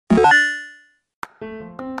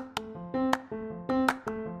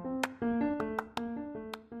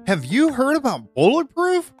Have you heard about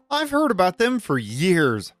Bulletproof? I've heard about them for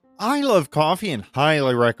years. I love coffee and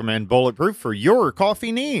highly recommend Bulletproof for your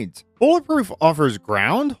coffee needs. Bulletproof offers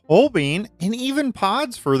ground, whole bean, and even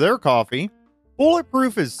pods for their coffee.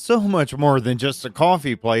 Bulletproof is so much more than just a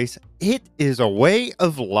coffee place. It is a way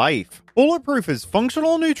of life. Bulletproof is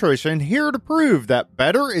functional nutrition here to prove that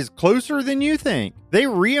better is closer than you think. They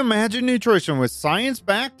reimagine nutrition with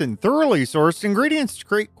science-backed and thoroughly sourced ingredients to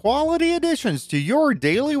create quality additions to your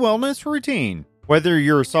daily wellness routine. Whether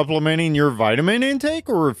you're supplementing your vitamin intake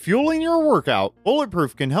or refueling your workout,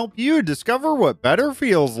 Bulletproof can help you discover what better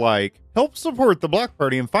feels like. Help support the Block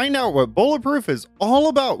Party and find out what Bulletproof is all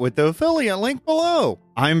about with the affiliate link below.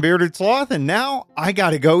 I'm Bearded Sloth, and now I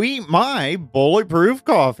gotta go eat my Bulletproof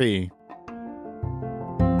coffee.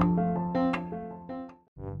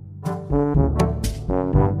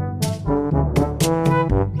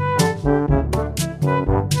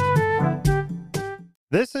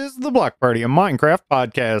 This is the Block Party, a Minecraft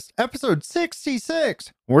podcast, episode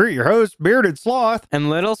 66. We're your hosts, Bearded Sloth and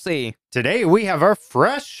Little C. Today we have our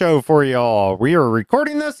fresh show for y'all. We are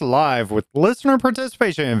recording this live with listener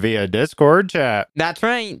participation via Discord chat. That's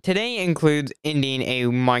right. Today includes ending a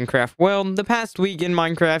Minecraft world, the past week in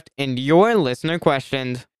Minecraft, and your listener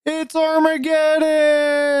questions. It's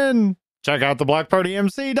Armageddon! Check out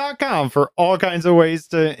theblockpartymc.com for all kinds of ways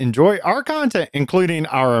to enjoy our content, including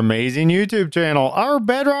our amazing YouTube channel, our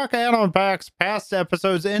Bedrock add-on packs, past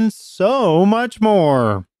episodes, and so much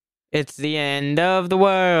more. It's the end of the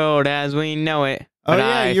world as we know it. Oh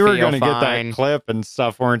yeah, you were going to get that clip and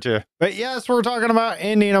stuff, weren't you? But yes, we're talking about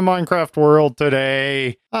ending a Minecraft world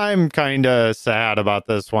today. I'm kind of sad about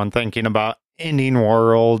this one, thinking about ending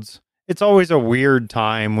worlds. It's always a weird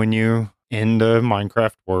time when you end a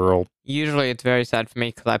Minecraft world. Usually it's very sad for me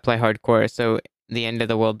because I play hardcore, so the end of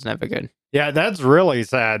the world's never good. Yeah, that's really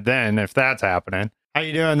sad then if that's happening. How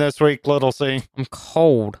you doing this week, Little C? I'm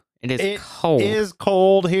cold. It is cold. It is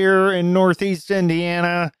cold here in Northeast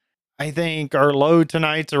Indiana. I think our low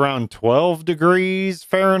tonight's around 12 degrees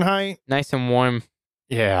Fahrenheit. Nice and warm.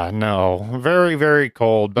 Yeah, no, very, very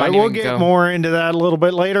cold. But we'll get more into that a little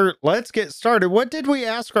bit later. Let's get started. What did we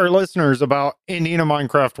ask our listeners about ending a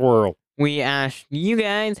Minecraft world? We asked you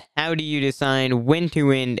guys, how do you decide when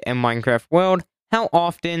to end a Minecraft world? How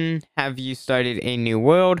often have you started a new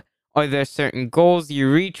world? Are there certain goals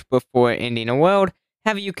you reach before ending a world?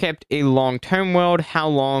 Have you kept a long-term world? How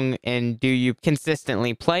long, and do you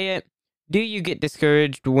consistently play it? Do you get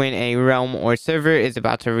discouraged when a realm or server is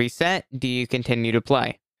about to reset? Do you continue to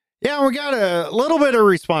play? Yeah, we got a little bit of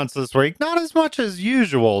response this week. Not as much as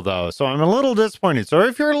usual, though, so I'm a little disappointed. So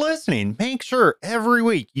if you're listening, make sure every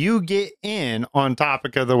week you get in on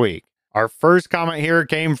Topic of the Week. Our first comment here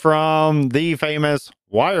came from the famous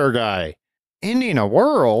Wire Guy. Ending a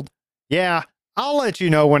world? Yeah, I'll let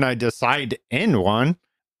you know when I decide to end one.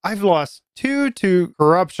 I've lost 2 to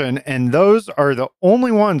corruption, and those are the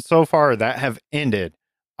only ones so far that have ended.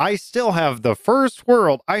 I still have the first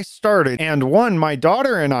world I started and one my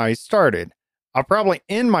daughter and I started. I'll probably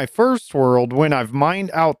end my first world when I've mined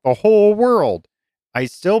out the whole world. I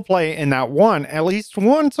still play in that one at least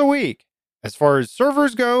once a week. As far as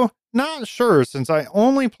servers go, not sure since I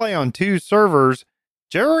only play on 2 servers,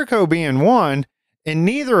 Jericho being one, and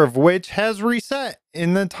neither of which has reset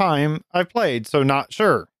in the time I played, so not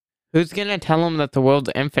sure. Who's going to tell him that the world's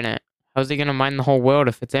infinite? How's he going to mine the whole world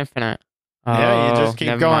if it's infinite? Yeah, you just keep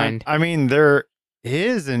going. Mind. I mean, there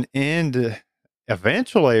is an end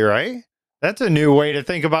eventually, right? That's a new way to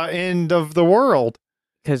think about end of the world.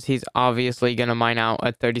 Because he's obviously going to mine out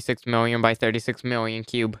a 36 million by 36 million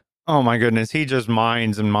cube. Oh my goodness, he just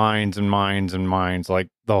mines and mines and mines and mines like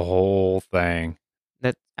the whole thing.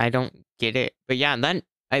 That I don't get it. But yeah, then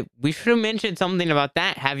we should have mentioned something about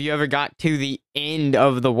that. Have you ever got to the end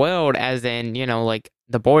of the world, as in, like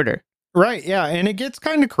the border? Right, yeah, and it gets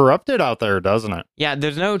kind of corrupted out there, doesn't it? Yeah,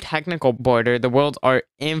 there's no technical border. The worlds are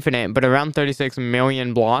infinite, but around 36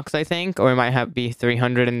 million blocks, I think, or it might be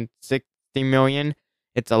 360 million.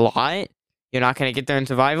 It's a lot. You're not going to get there in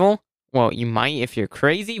survival. Well, you might if you're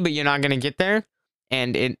crazy, but you're not going to get there.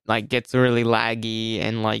 And it, gets really laggy,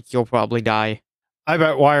 and, you'll probably die. I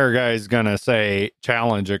bet Wire Guy's going to say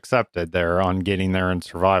challenge accepted there on getting there in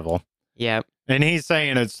survival. Yep. And he's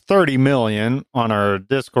saying it's 30 million on our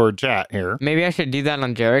Discord chat here. Maybe I should do that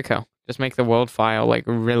on Jericho. Just make the world file,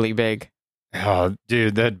 really big. Oh,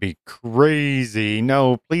 dude, that'd be crazy.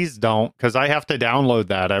 No, please don't, because I have to download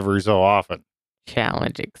that every so often.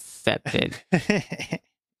 Challenge accepted.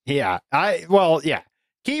 Yeah.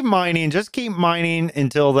 Keep mining. Just keep mining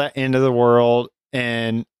until the end of the world.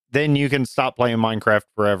 And then you can stop playing Minecraft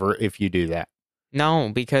forever if you do that.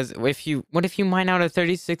 No, because what if you mine out a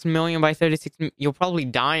 36 million by 36, you'll probably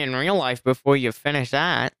die in real life before you finish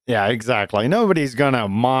that. Yeah, exactly. Nobody's going to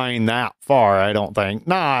mine that far, I don't think.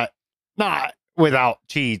 Not without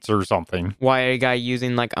cheats or something. Why are you guy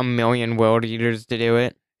using like a million world eaters to do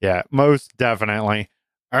it? Yeah, most definitely.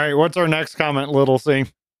 All right, what's our next comment, Little C?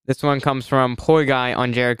 This one comes from Poor Guy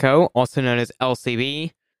on Jericho, also known as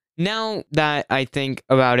LCB. Now that I think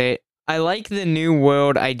about it, I like the new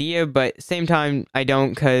world idea, but same time I don't,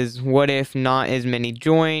 because what if not as many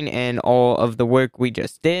join and all of the work we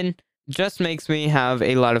just did just makes me have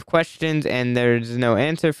a lot of questions and there's no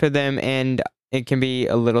answer for them, and it can be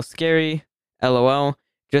a little scary. LOL.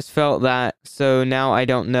 Just felt that, so now I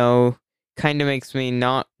don't know. Kind of makes me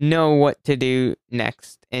not know what to do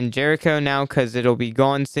next. And Jericho now, because it'll be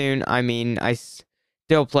gone soon. I mean, I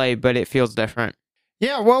still play, but it feels different.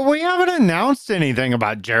 Yeah, well, we haven't announced anything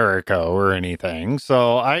about Jericho or anything,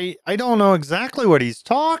 so I don't know exactly what he's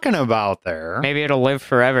talking about there. Maybe it'll live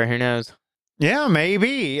forever. Who knows? Yeah,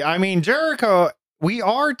 maybe. I mean, Jericho, we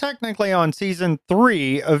are technically on season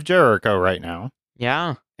 3 of Jericho right now.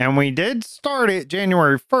 Yeah. And we did start it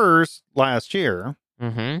January 1st last year.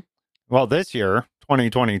 Mm-hmm. Well, this year,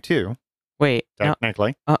 2022. Wait.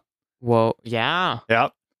 Technically. Well, yeah.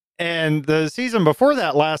 Yep. And the season before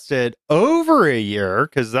that lasted over a year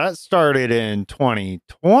because that started in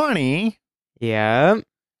 2020. Yep.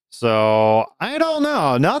 So I don't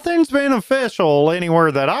know. Nothing's been official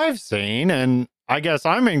anywhere that I've seen. And I guess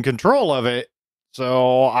I'm in control of it.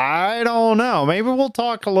 So I don't know. Maybe we'll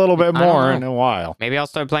talk a little bit more in a while. Maybe I'll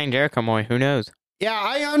start playing Jericho more. Who knows? Yeah,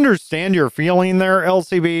 I understand your feeling there,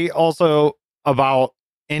 LCB, also about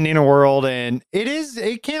ending a world. And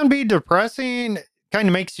it can be depressing, kind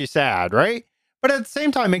of makes you sad, right? But at the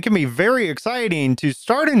same time, it can be very exciting to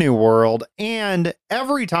start a new world. And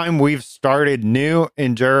every time we've started new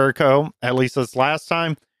in Jericho, at least this last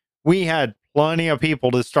time, we had plenty of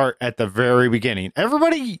people to start at the very beginning.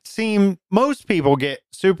 Most people get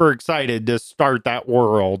super excited to start that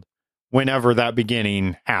world whenever that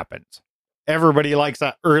beginning happens. Everybody likes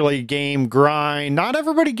that early game grind. Not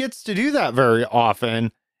everybody gets to do that very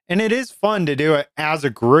often. And it is fun to do it as a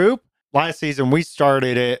group. Last season, we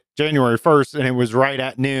started it January 1st, and it was right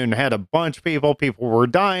at noon. Had a bunch of people. People were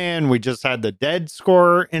dying. We just had the dead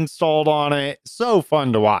score installed on it. So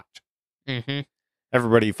fun to watch. Mm-hmm.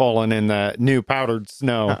 Everybody falling in the new powdered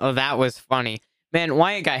snow. Oh, that was funny. Man,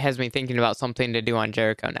 Wyatt Guy has me thinking about something to do on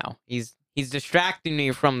Jericho now. He's distracting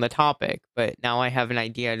me from the topic, but now I have an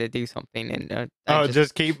idea to do something. And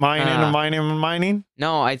just keep mining and mining and mining?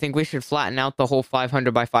 No, I think we should flatten out the whole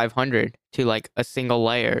 500 by 500 to like a single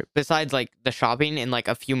layer. Besides like the shopping and like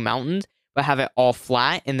a few mountains, but have it all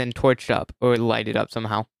flat and then torched up or lighted up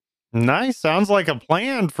somehow. Nice. Sounds like a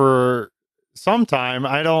plan for sometime.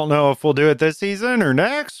 I don't know if we'll do it this season or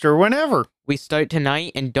next or whenever. We start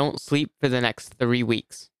tonight and don't sleep for the next 3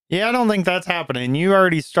 weeks. Yeah, I don't think that's happening. You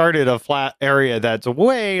already started a flat area that's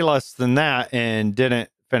way less than that and didn't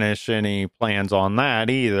finish any plans on that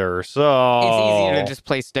either. So it's easier to just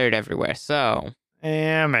place dirt everywhere. So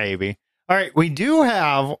yeah, maybe. All right, we do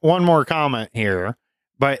have one more comment here,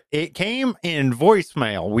 but it came in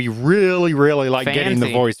voicemail. We really, really like getting the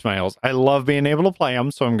voicemails. I love being able to play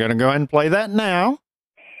them, so I'm going to go ahead and play that now.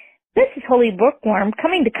 This is Holy Bookworm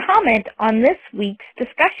coming to comment on this week's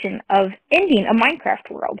discussion of ending a Minecraft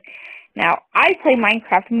world. Now, I play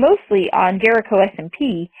Minecraft mostly on Jericho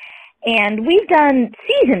SMP, and we've done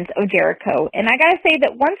seasons of Jericho, and I gotta say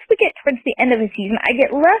that once we get towards the end of a season, I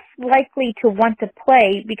get less likely to want to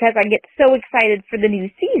play because I get so excited for the new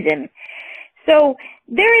season. So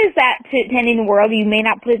there is that to ending the world. You may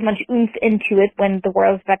not put as much oomph into it when the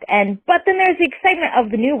world's about to end, but then there's the excitement of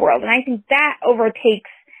the new world, and I think that overtakes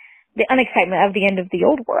the unexcitement of the end of the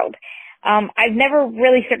old world. I've never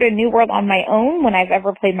really started a new world on my own when I've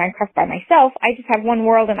ever played Minecraft by myself. I just have one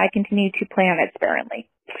world and I continue to play on it sparingly.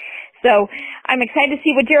 So I'm excited to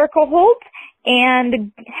see what Jericho holds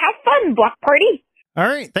and have fun, Block Party. All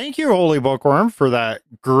right. Thank you, Holy Bookworm, for that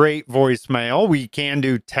great voicemail. We can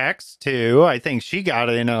do text too. I think she got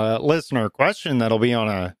in a listener question that'll be on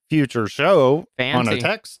a future show on a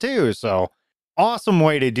text too. So awesome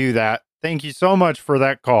way to do that. Thank you so much for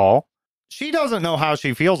that call. She doesn't know how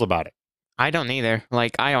she feels about it. I don't either.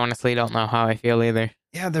 Like, I honestly don't know how I feel either.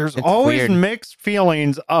 Yeah, there's always mixed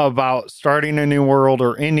feelings about starting a new world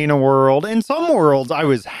or ending a world. In some worlds, I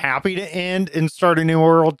was happy to end and start a new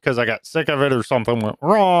world because I got sick of it or something went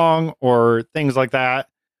wrong or things like that.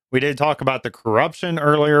 We did talk about the corruption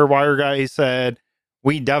earlier. Wire Guy said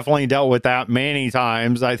we definitely dealt with that many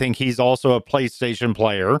times. I think he's also a PlayStation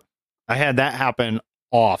player. I had that happen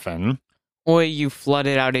often. Or you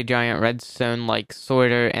flooded out a giant redstone like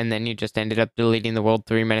sorter, and then you just ended up deleting the world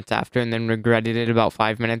 3 minutes after, and then regretted it about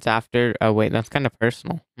 5 minutes after. Oh wait, that's kind of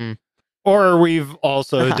personal. Or we've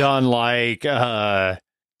also done like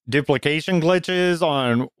duplication glitches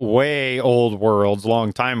on way old worlds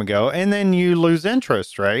long time ago, and then you lose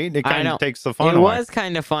interest, right? It kind of takes the fun away. It was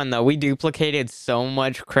kind of fun though. We duplicated so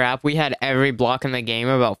much crap. We had every block in the game,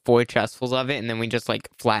 about 4 chestfuls of it, and then we just like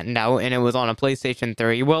flattened out, and it was on a PlayStation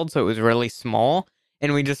 3 world, so it was really small,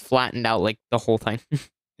 and we just flattened out like the whole thing.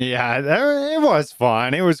 Yeah, it was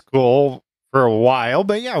fun. It was cool for a while,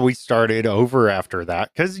 but yeah, we started over after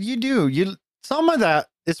that, because some of that,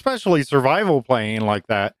 especially survival playing like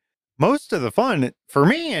that, most of the fun, for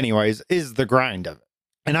me anyways, is the grind of it.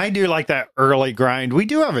 And I do like that early grind. We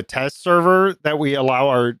do have a test server that we allow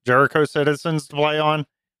our Jericho citizens to play on.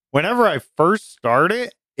 Whenever I first start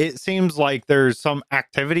it, it seems like there's some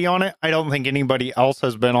activity on it. I don't think anybody else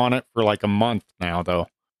has been on it for like a month now, though.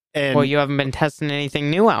 And well, you haven't been testing anything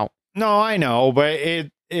new out. No, I know, but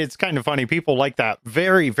it's kind of funny. People like that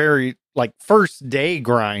very, very like first day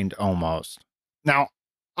grind almost. Now,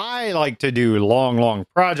 I like to do long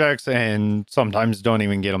projects and sometimes don't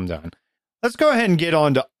even get them done. Let's go ahead and get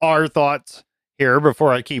on to our thoughts here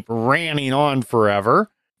before I keep ranting on forever.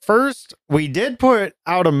 First, we did put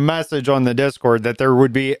out a message on the Discord that there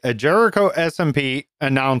would be a Jericho SMP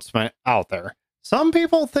announcement out there. Some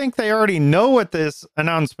people think they already know what this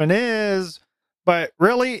announcement is, but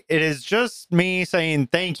really, it is just me saying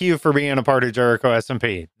thank you for being a part of Jericho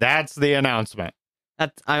SMP. That's the announcement.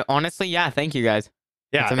 Honestly, yeah, thank you guys.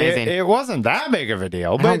 Yeah, that's amazing. It wasn't that big of a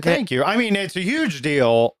deal, but thank you. I mean, it's a huge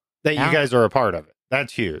deal that you guys are a part of it.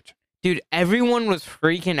 That's huge. Dude, everyone was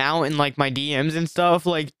freaking out in like my DMs and stuff.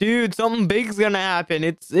 Like, dude, something big's gonna happen.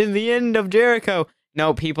 It's in the end of Jericho.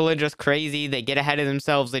 No, people are just crazy. They get ahead of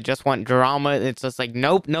themselves. They just want drama. It's just like,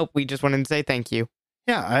 nope. We just wanted to say thank you.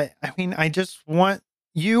 Yeah, I mean, I just want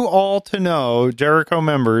you all to know, Jericho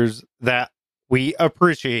members, that we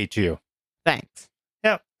appreciate you. Thanks.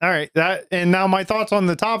 Yep. All right. And now my thoughts on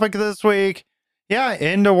the topic this week. Yeah,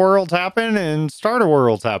 end of worlds happen and start of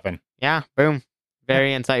worlds happen. Yeah, boom.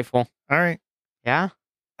 Very insightful. All right. Yeah.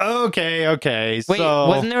 Okay. Wait,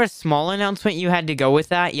 wasn't there a small announcement you had to go with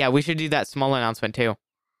that? Yeah, we should do that small announcement too.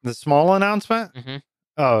 The small announcement? Mm-hmm.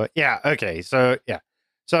 Oh, yeah. Okay. So, yeah.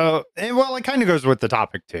 So, well, it kind of goes with the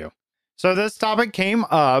topic too. So this topic came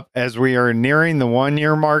up as we are nearing the 1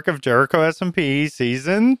 year mark of Jericho SMP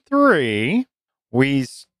Season 3. We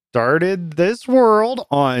started this world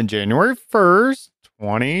on January 1st,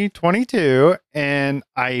 2022, and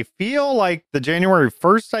I feel like the January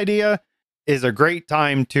 1st idea is a great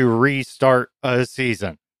time to restart a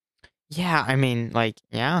season. Yeah, I mean,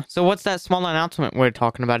 yeah. So what's that small announcement we're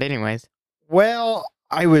talking about anyways? Well,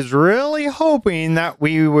 I was really hoping that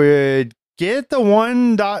we would get the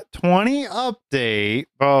 1.20 update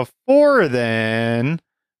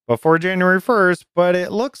before January 1st, but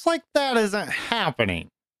it looks like that isn't happening.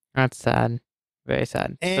 That's sad. Very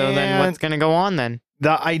sad. So then what's going to go on then?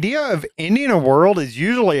 The idea of ending a world is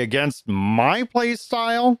usually against my play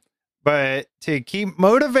style, but to keep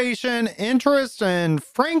motivation, interest, and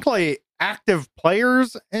frankly, active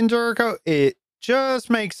players in Jericho, it just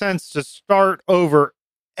makes sense to start over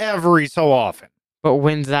every so often. But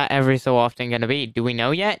when's that every so often going to be? Do we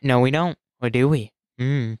know yet? No, we don't. Or do we?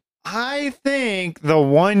 I think the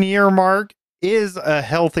 1 year mark is a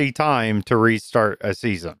healthy time to restart a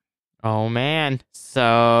season. Oh, man.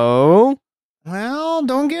 So? Well,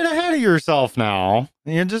 don't get ahead of yourself now.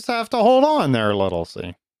 You just have to hold on there a little,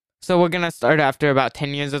 see. So we're going to start after about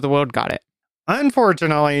 10 years of the world. Got it.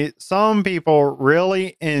 Unfortunately, some people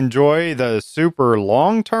really enjoy the super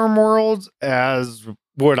long-term worlds, as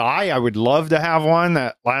would I. I would love to have one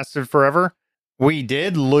that lasted forever. We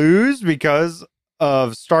did lose because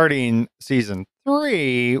of starting Season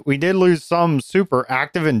 3. We did lose some super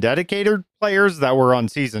active and dedicated players that were on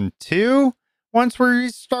Season 2 once we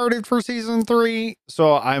started for Season 3.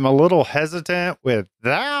 So I'm a little hesitant with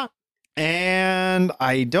that. And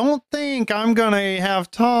I don't think I'm going to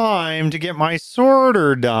have time to get my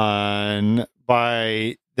sorter done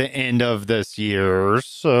by the end of this year.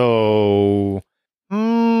 So,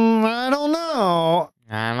 I don't know.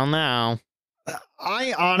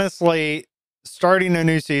 I honestly, starting a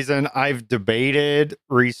new season, I've debated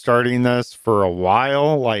restarting this for a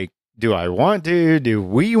while. Like, do I want to? Do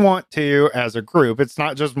we want to as a group? It's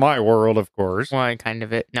not just my world, of course. Well, kind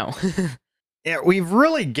of it. No. Yeah, we've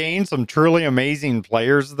really gained some truly amazing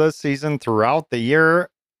players this season throughout the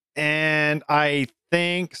year. And I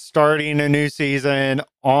think starting a new season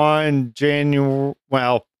on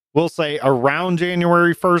we'll say around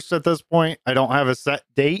January 1st at this point. I don't have a set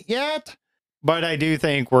date yet, but I do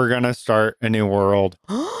think we're going to start a new world.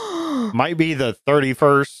 Might be the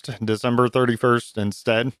 31st, December 31st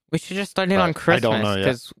instead. We should just start it But on I Christmas don't know yet.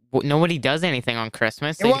 because nobody does anything on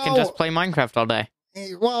Christmas, so you can Well- just play Minecraft all day.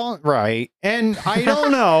 Well, right. And I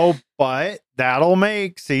don't know, but that'll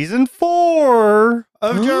make season 4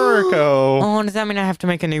 of Jericho. Oh, does that mean I have to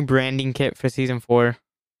make a new branding kit for season 4?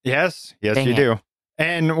 Yes, Dang you it. do.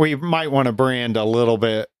 And we might want to brand a little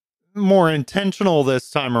bit more intentional this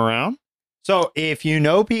time around. So if you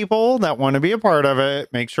know people that want to be a part of it,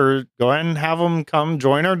 make sure go ahead and have them come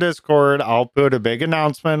join our Discord. I'll put a big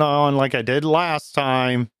announcement on like I did last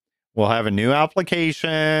time. We'll have a new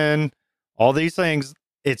application, all these things.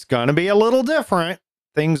 It's going to be a little different.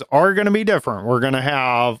 Things are going to be different. We're going to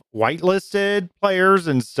have whitelisted players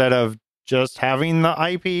instead of just having the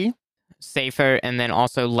IP. Safer and then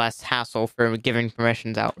also less hassle for giving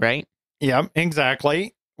permissions out, right? Yep,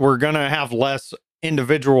 exactly. We're going to have less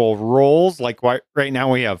individual roles. Like right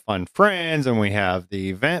now we have fun friends and we have the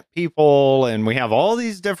event people and we have all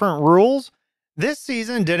these different rules. This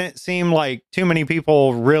season didn't seem like too many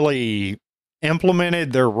people really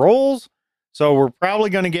implemented their roles. So we're probably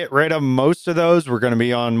going to get rid of most of those. We're going to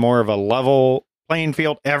be on more of a level playing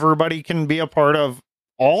field. Everybody can be a part of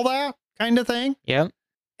all that kind of thing. Yep.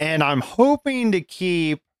 And I'm hoping to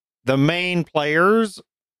keep the main players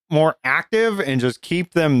more active and just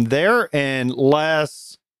keep them there and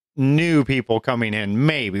less new people coming in.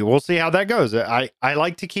 Maybe we'll see how that goes. I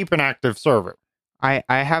like to keep an active server. I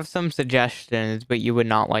have some suggestions, but you would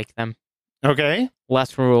not like them. Okay.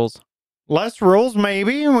 Less rules. Less rules,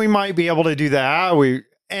 maybe. We might be able to do that.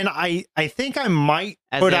 I think I might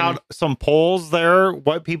As put in- out some polls there,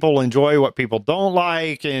 what people enjoy, what people don't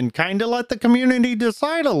like, and kind of let the community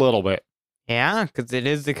decide a little bit. Yeah, because it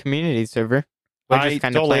is the community server. We're I just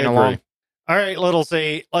kind of totally playing agree. along. All right, Little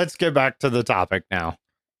C, let's get back to the topic now.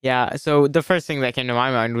 Yeah, so the first thing that came to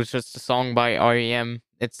my mind was just a song by REM.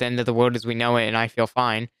 It's the end of the world as we know it, and I feel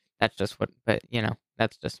fine. That's just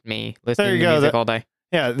that's just me listening you to go. music all day.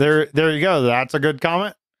 Yeah, there you go. That's a good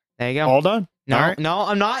comment. There you go. All done. No, All right. no,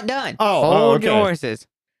 I'm not done. Oh, Hold your okay. horses.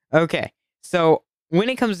 Okay, so when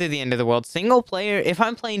it comes to the end of the world, single player, if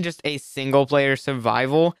I'm playing just a single player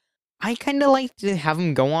survival, I kind of like to have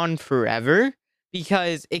them go on forever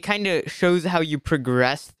because it kind of shows how you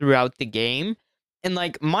progress throughout the game. And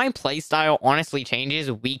like my playstyle honestly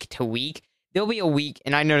changes week to week. There'll be a week,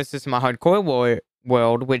 and I noticed this in my hardcore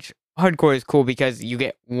world, which hardcore is cool because you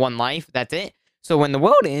get one life, that's it. So when the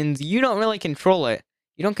world ends, you don't really control it.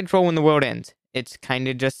 You don't control when the world ends. It's kind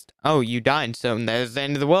of just, oh, you died, so there's the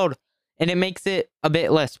end of the world. And it makes it a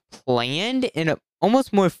bit less planned and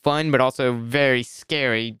almost more fun, but also very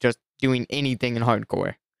scary just doing anything in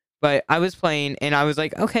hardcore. But I was playing and I was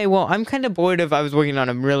like, okay, well, I'm kind of bored I was working on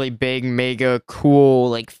a really big, mega cool,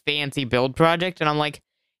 like fancy build project. And I'm like,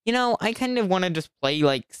 I kind of want to just play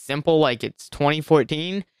like simple, like it's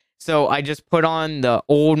 2014. So I just put on the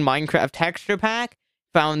old Minecraft texture pack,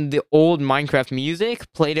 found the old Minecraft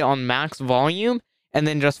music, played it on max volume, and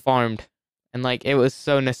then just farmed. And like, it was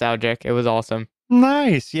so nostalgic. It was awesome.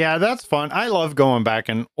 Nice. Yeah, that's fun. I love going back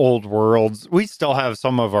in old worlds. We still have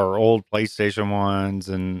some of our old PlayStation ones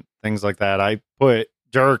and things like that. I put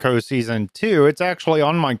Jericho Season 2. It's actually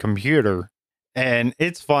on my computer. And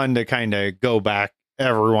it's fun to kind of go back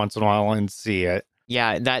every once in a while and see it.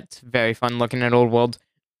 Yeah, that's very fun looking at old worlds.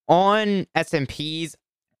 On SMPs,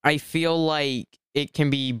 I feel like it can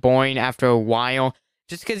be boring after a while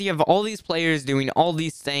just because you have all these players doing all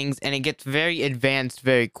these things and it gets very advanced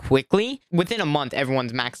very quickly. Within a month,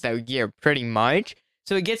 everyone's maxed out gear pretty much.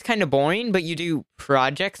 So it gets kind of boring, but you do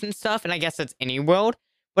projects and stuff, and I guess that's any world.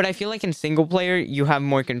 But I feel like in single player, you have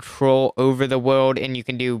more control over the world and you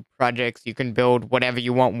can do projects, you can build whatever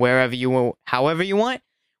you want, wherever you want, however you want.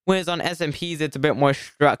 Whereas on SMPs, it's a bit more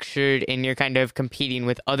structured and you're kind of competing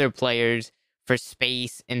with other players for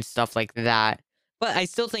space and stuff like that. But I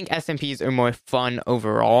still think SMPs are more fun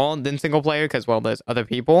overall than single player because, well, there's other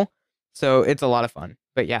people. So it's a lot of fun.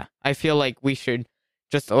 But yeah, I feel like we should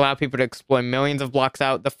just allow people to explore millions of blocks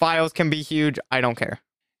out. The files can be huge. I don't care.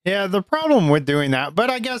 Yeah, the problem with doing that, but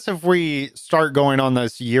I guess if we start going on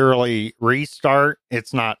this yearly restart,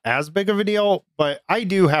 it's not as big of a deal. But I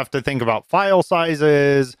do have to think about file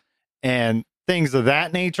sizes and things of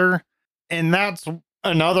that nature. And that's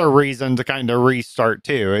another reason to kind of restart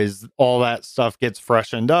too, is all that stuff gets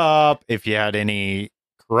freshened up. If you had any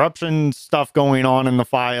corruption stuff going on in the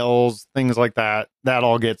files, things like that, that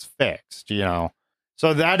all gets fixed,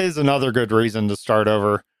 So that is another good reason to start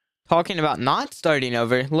over. talking about not starting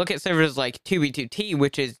over, look at servers like 2b2t,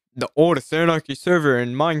 which is the oldest Anarchy server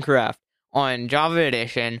in Minecraft on Java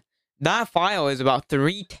Edition. That file is about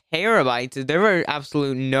 3 terabytes. There are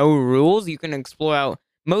absolute no rules. You can explore out.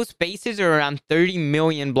 Most bases are around 30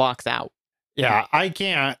 million blocks out. Yeah, I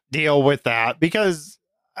can't deal with that because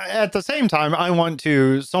at the same time, I want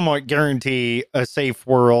to somewhat guarantee a safe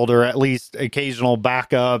world or at least occasional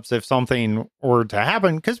backups if something were to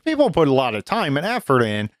happen because people put a lot of time and effort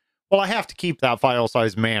in. Well, I have to keep that file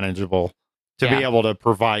size manageable to be able to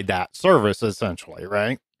provide that service essentially,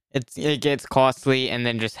 right? It gets costly, and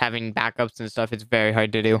then just having backups and stuff, it's very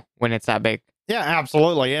hard to do when it's that big. Yeah,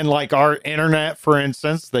 absolutely. And like our internet, for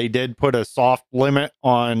instance, they did put a soft limit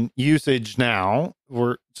on usage now,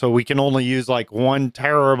 so we can only use like 1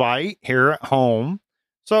 terabyte here at home.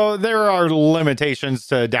 So there are limitations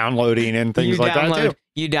to downloading and things like that too.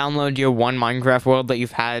 You download your one Minecraft world that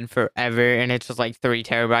you've had forever, and it's just like 3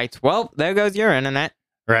 terabytes. Well, there goes your internet.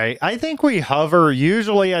 Right. I think we hover.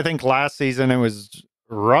 Usually, I think last season it was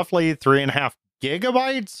roughly 3.5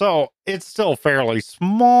 gigabytes. So it's still fairly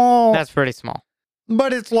small. That's pretty small.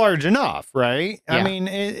 But it's large enough, right? Yeah. I mean,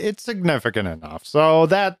 it's significant enough. So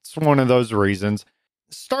that's one of those reasons.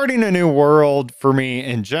 Starting a new world for me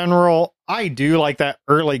in general, I do like that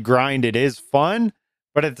early grind. It is fun.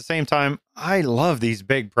 But at the same time, I love these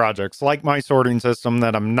big projects like my sorting system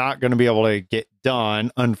that I'm not going to be able to get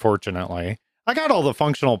done, unfortunately. I got all the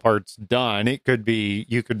functional parts done. It could be,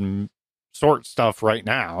 you could sort stuff right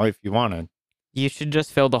now if you wanted. You should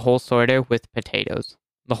just fill the whole sorter with potatoes.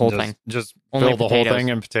 The whole thing. Just Only fill the potatoes. whole thing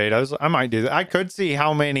in potatoes. I might do that. I could see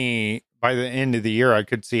how many, by the end of the year, I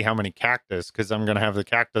could see how many cactus, because I'm going to have the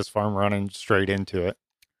cactus farm running straight into it.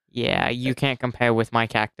 Yeah, you can't compare with my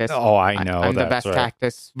cactus. Oh, I know. I'm the that's best right.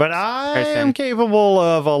 cactus. But I person. am capable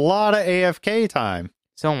of a lot of AFK time.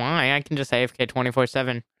 So am I. I can just AFK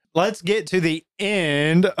 24/7. Let's get to the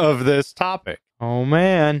end of this topic. Oh,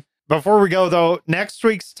 man. Before we go, though, next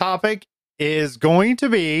week's topic is going to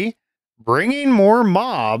be bringing more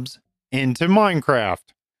mobs into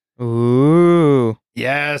Minecraft. Ooh.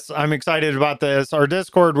 Yes, I'm excited about this. Our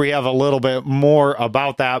Discord, we have a little bit more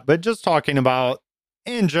about that, but just talking about,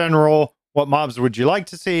 in general, what mobs would you like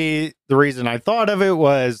to see? The reason I thought of it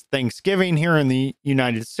was Thanksgiving here in the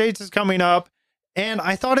United States is coming up, and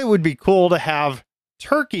I thought it would be cool to have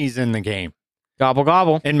turkeys in the game. Gobble,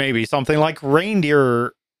 gobble. And maybe something like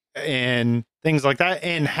reindeer and things like that,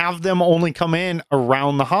 and have them only come in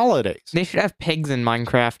around the holidays. They should have pigs in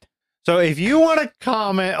Minecraft. So if you want to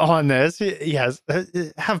comment on this, yes,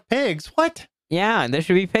 have pigs. What? Yeah, there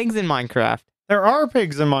should be pigs in Minecraft. There are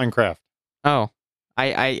pigs in Minecraft. Oh,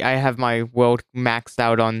 I have my world maxed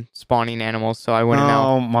out on spawning animals, so I wouldn't know.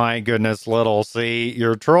 Oh my goodness, Little C,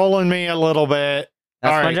 you're trolling me a little bit.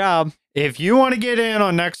 That's All my right. job. If you want to get in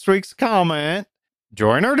on next week's comment,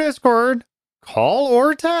 join our Discord, call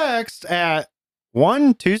or text at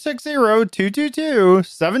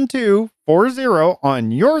 1-260-222-7240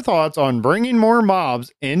 on your thoughts on bringing more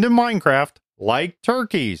mobs into Minecraft like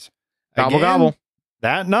turkeys. Gobble, Again, gobble.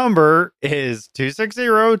 that number is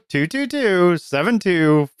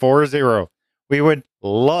 260-222-7240. We would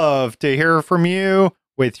love to hear from you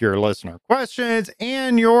with your listener questions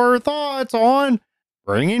and your thoughts on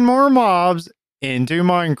bringing more mobs into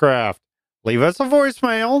Minecraft. Leave us a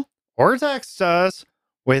voicemail or text us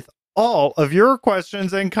with all of your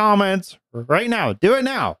questions and comments right now. Do it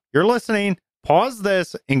now. You're listening. Pause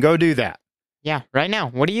this and go do that. Yeah, right now.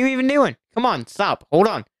 What are you even doing? Come on, stop. Hold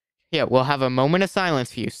on. Here, we'll have a moment of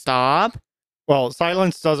silence for you. Stop. Well,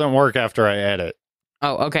 silence doesn't work after I edit.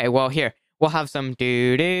 Oh, okay. Well, here. We'll have some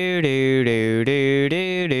do do do do do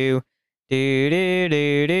do do do do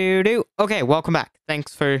do do do. Okay, welcome back.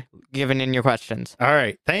 Thanks for giving in your questions. All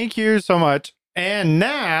right. Thank you so much. And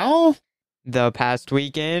now, The past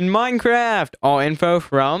week in Minecraft. All info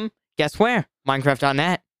from, guess where?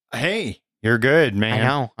 Minecraft.net. hey, you're good, man. I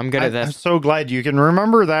know. I'm good at I'm this. so glad you can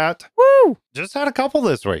remember that. Woo! Just had a couple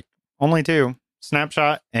this week. Only 2.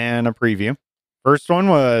 Snapshot and a preview. First one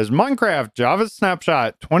was Minecraft Java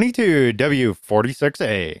Snapshot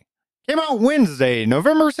 22W46A. Came out Wednesday,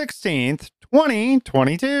 November 16th,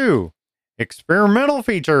 2022. Experimental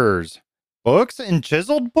features. Books and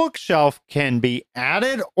chiseled bookshelf can be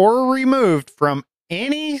added or removed from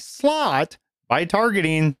any slot by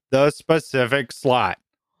targeting the specific slot.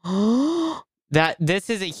 This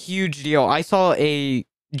is a huge deal. I saw a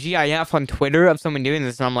GIF on Twitter of someone doing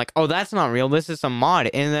this, and I'm like, oh, that's not real. This is some mod.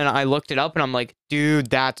 And then I looked it up, and I'm like, dude,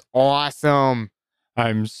 that's awesome.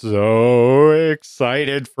 I'm so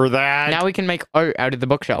excited for that. Now we can make art out of the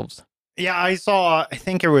bookshelves. Yeah, I saw, I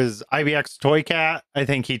think it was IBX Toy Cat. I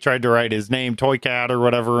think he tried to write his name Toy Cat or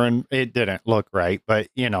whatever, and it didn't look right, but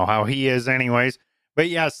you know how he is, anyways. But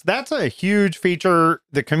yes, that's a huge feature.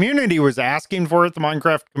 The community was asking for it, the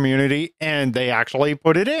Minecraft community, and they actually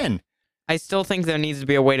put it in. I still think there needs to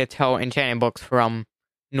be a way to tell enchanted books from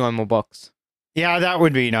normal books. Yeah, that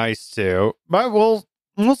would be nice too. But we'll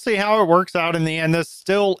see how it works out in the end. This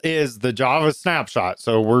still is the Java snapshot,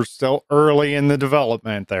 so we're still early in the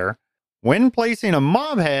development there. When placing a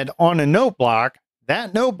mob head on a note block,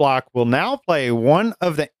 that note block will now play one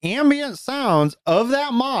of the ambient sounds of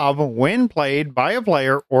that mob when played by a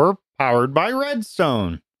player or powered by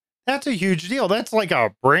redstone. That's a huge deal. That's like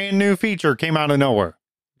a brand new feature came out of nowhere.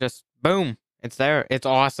 Just boom, it's there. It's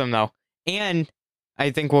awesome though. And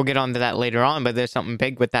I think we'll get onto that later on, but there's something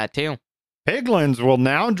big with that too. Piglins will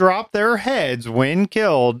now drop their heads when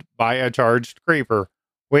killed by a charged creeper,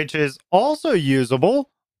 which is also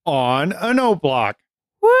usable on a note block.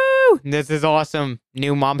 Woo! This is awesome.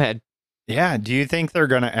 New mob head. Yeah, do you think they're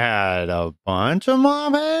going to add a bunch of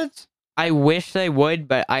mob heads? I wish they would,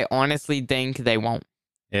 but I honestly think they won't.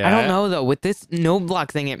 Yeah. I don't know though. With this note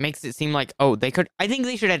block thing, it makes it seem like, oh, they could. I think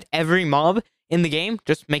they should add every mob in the game,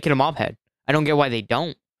 just make it a mob head. I don't get why they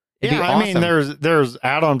don't. It'd be I mean, awesome. there's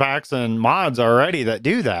add-on packs and mods already that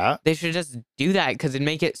do that. They should just do that because it'd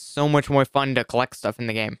make it so much more fun to collect stuff in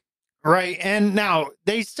the game. Right. And now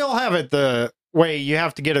they still have it the way you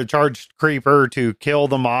have to get a charged creeper to kill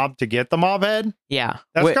the mob to get the mob head. Yeah.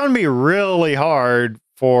 That's going to be really hard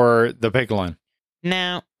for the piglin.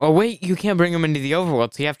 Now, oh wait, you can't bring them into the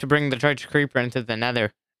overworld, so you have to bring the charged creeper into the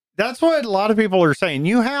nether. That's what a lot of people are saying.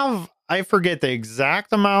 You have, I forget the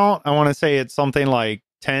exact amount. I want to say it's something like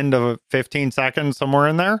 10 to 15 seconds, somewhere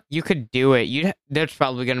in there. You could do it. There's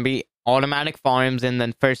probably going to be automatic farms in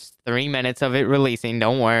the first 3 minutes of it releasing.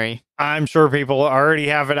 Don't worry. I'm sure people already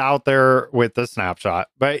have it out there with the snapshot.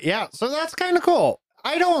 But yeah, so that's kind of cool.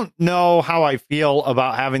 I don't know how I feel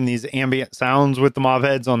about having these ambient sounds with the mob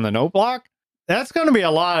heads on the note block. That's going to be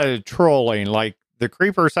a lot of trolling, like the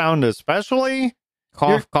creeper sound especially.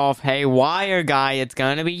 Cough, cough. Hey, wire guy, it's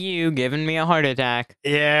going to be you giving me a heart attack.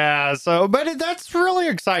 Yeah, so, but that's really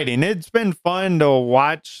exciting. It's been fun to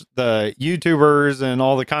watch the YouTubers and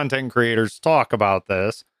all the content creators talk about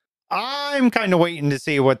this. I'm kind of waiting to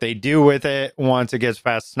see what they do with it once it gets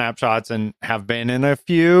past snapshots, and have been in a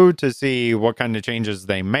few to see what kind of changes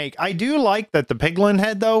they make. I do like that the piglin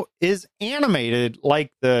head, though, is animated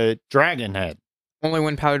like the dragon head. Only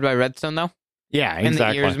when powered by redstone, though? Yeah, exactly. And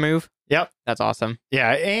the ears move? Yep. That's awesome.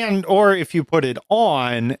 Yeah, and or if you put it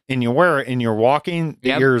on and you wear it and you're walking,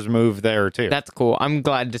 the ears move there too. That's cool. I'm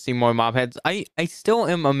glad to see more mob heads. I still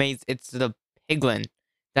am amazed it's the piglin.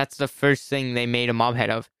 That's the first thing they made a mob head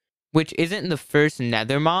of, which isn't the first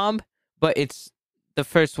nether mob, but it's the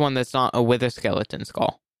first one that's not a wither skeleton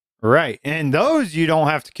skull. Right, and those you don't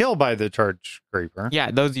have to kill by the charge creeper.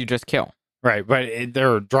 Yeah, those you just kill. Right, but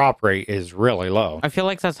their drop rate is really low. I feel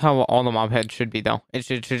like that's how all the mob heads should be, though. It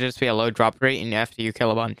should just be a low drop rate and after you kill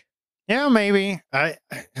a bunch. Yeah, maybe.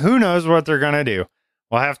 Who knows what they're going to do.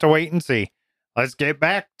 We'll have to wait and see. Let's get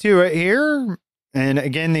back to it here. And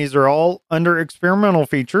again, these are all under experimental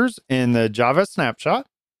features in the Java snapshot.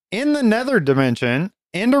 In the nether dimension,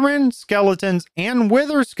 Enderman skeletons and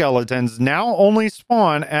wither skeletons now only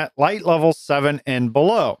spawn at light level 7 and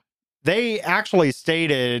below. They actually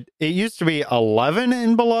stated it used to be 11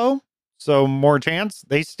 and below, so more chance.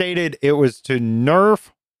 They stated it was to nerf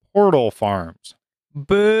portal farms.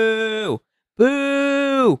 Boo!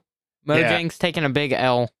 Boo! Mojang's taking a big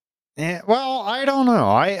L. Well, I don't know.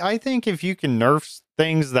 I think if you can nerf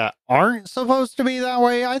things that aren't supposed to be that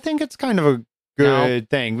way, I think it's kind of a good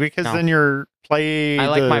thing, because then you're playing. I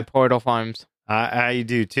like my portal farms. I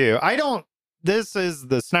do too. This is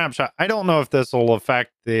the snapshot. I don't know if this will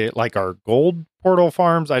affect our gold portal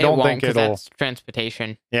farms. I don't think it'll. That's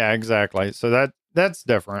transportation. Yeah, exactly. So that's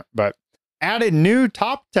different. But added new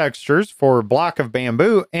top textures for block of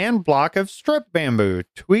bamboo and block of strip bamboo.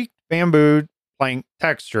 Tweaked bamboo plank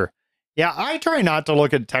texture. Yeah, I try not to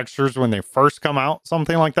look at textures when they first come out,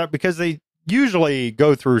 something like that, because they usually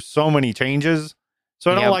go through so many changes.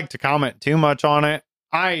 So I don't like to comment too much on it.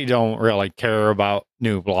 I don't really care about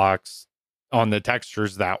new blocks on the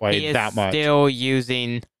textures that way that much. Still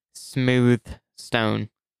using smooth stone.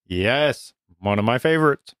 Yes, one of my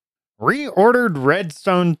favorites. Reordered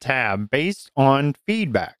redstone tab based on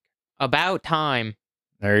feedback. About time.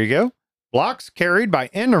 There you go. Blocks carried by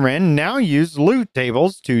Endermen now use loot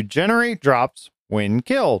tables to generate drops when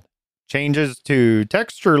killed. Changes to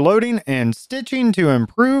texture loading and stitching to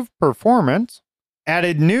improve performance.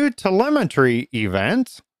 Added new telemetry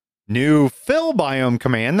events. New fill biome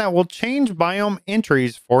command that will change biome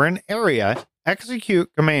entries for an area. Execute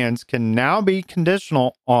commands can now be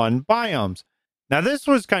conditional on biomes. Now, this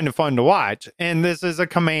was kind of fun to watch, and this is a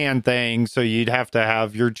command thing, so you'd have to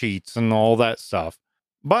have your cheats and all that stuff.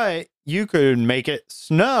 But you could make it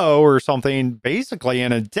snow or something basically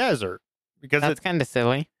in a desert. Because That's kind of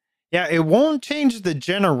silly. yeah, it won't change the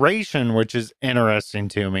generation, which is interesting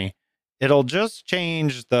to me. It'll just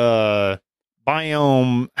change the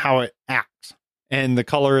biome, how it acts, and the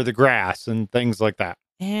color of the grass and things like that.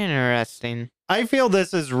 Interesting. I feel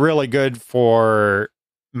this is really good for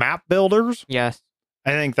map builders. Yes.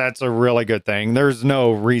 I think that's a really good thing. There's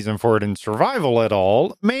no reason for it in survival at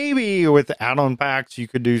all. Maybe with add-on packs, you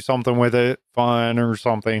could do something with it, fun or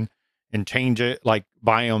something, and change it like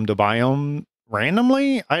biome to biome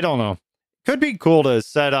randomly. I don't know. Could be cool to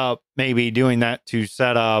set up, maybe doing that to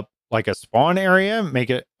set up like a spawn area, make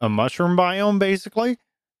it a mushroom biome basically,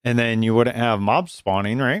 and then you wouldn't have mobs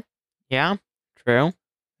spawning, right? Yeah, true.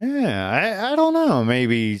 Yeah, I don't know.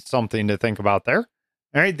 Maybe something to think about there.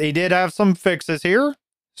 All right, they did have some fixes here.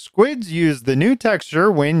 Squids use the new texture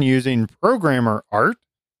when using programmer art.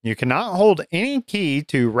 You cannot hold any key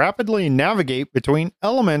to rapidly navigate between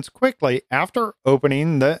elements quickly after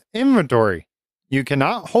opening the inventory. You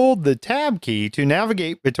cannot hold the tab key to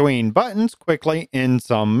navigate between buttons quickly in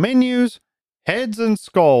some menus. Heads and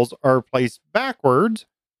skulls are placed backwards.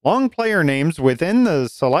 Long player names within the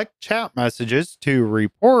select chat messages to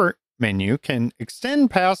report menu can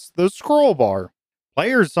extend past the scroll bar.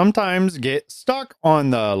 Players sometimes get stuck on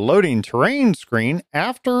the loading terrain screen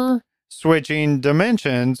after switching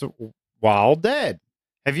dimensions while dead.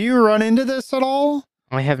 Have you run into this at all?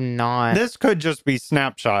 I have not. This could just be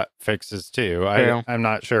snapshot fixes too. True. I'm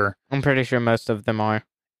not sure. I'm pretty sure most of them are.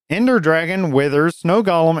 Ender Dragon, Wither, Snow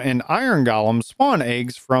Golem, and Iron Golem spawn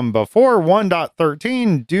eggs from before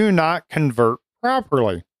 1.13 do not convert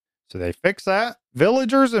properly. So they fix that.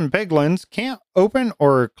 Villagers and piglins can't open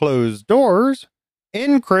or close doors.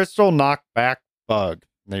 In Crystal knockback bug.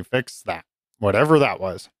 They fixed that. Whatever that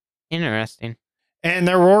was. Interesting. And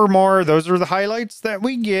there were more. Those are the highlights that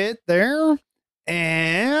we get there.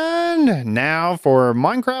 And now for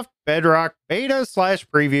Minecraft Bedrock Beta /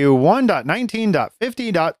 Preview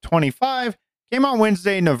 1.19.50.25 came out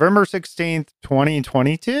Wednesday, November 16th,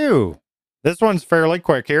 2022. This one's fairly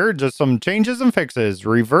quick here. Just some changes and fixes.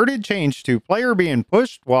 Reverted change to player being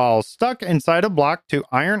pushed while stuck inside a block to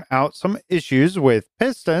iron out some issues with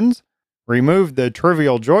pistons. Removed the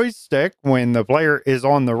trivial joystick when the player is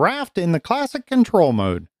on the raft in the classic control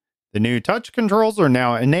mode. The new touch controls are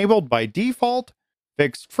now enabled by default.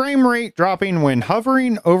 Fixed frame rate dropping when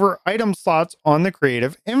hovering over item slots on the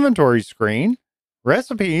creative inventory screen.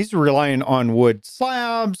 Recipes relying on wood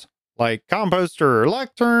slabs, like composter or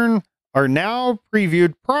lectern, are now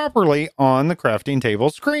previewed properly on the crafting table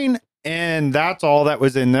screen. And that's all that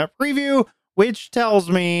was in that preview, which tells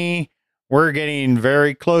me we're getting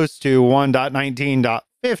very close to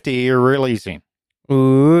 1.19.50 releasing.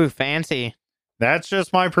 Ooh, fancy. That's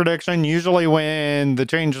just my prediction. Usually when the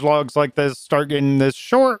change logs like this start getting this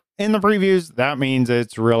short in the previews, that means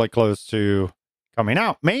it's really close to coming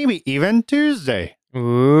out. Maybe even Tuesday.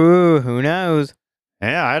 Ooh, who knows?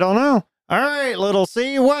 Yeah, I don't know. All right, little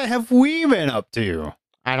C, what have we been up to?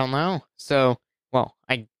 I don't know. So, well,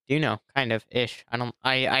 I do know, kind of ish.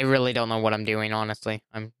 I really don't know what I'm doing, honestly.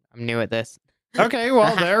 I'm new at this. Okay,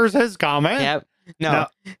 well, there's his comment. Yep. No.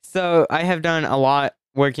 So I have done a lot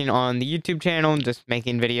working on the YouTube channel, just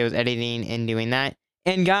making videos, editing, and doing that.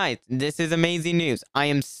 And guys, this is amazing news. I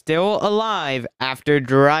am still alive after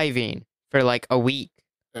driving for like a week.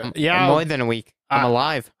 Yeah. More than a week. I'm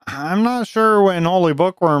alive. I'm not sure when Holy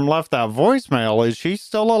Bookworm left that voicemail. Is she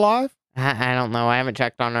still alive? I don't know. I haven't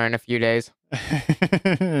checked on her in a few days.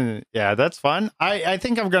 Yeah, that's fun. I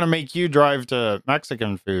think I'm going to make you drive to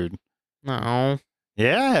Mexican food. No.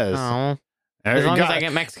 Yes. No. As long as I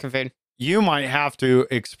get Mexican food. You might have to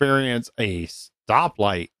experience a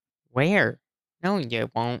stoplight. Where? No, you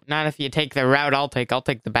won't. Not if you take the route I'll take. I'll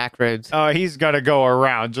take the back roads. Oh, he's got to go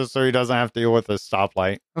around just so he doesn't have to deal with a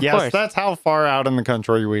stoplight. Of yes, course. That's how far out in the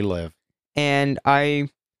country we live. And I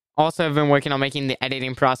also have been working on making the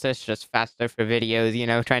editing process just faster for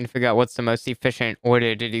videos, trying to figure out what's the most efficient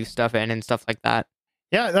order to do stuff in and stuff like that.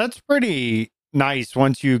 Yeah, that's pretty nice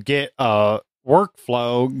once you get a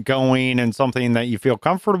workflow going and something that you feel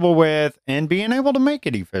comfortable with and being able to make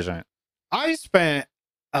it efficient. I spent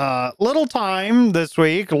a little time this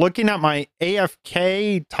week looking at my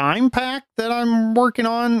AFK time pack that I'm working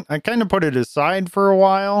on. I kind of put it aside for a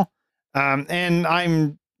while. And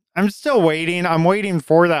I'm still waiting. I'm waiting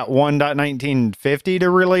for that 1.1950 to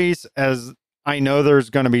release, as I know there's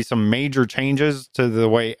going to be some major changes to the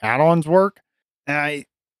way add-ons work.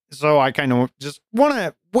 So I kind of just want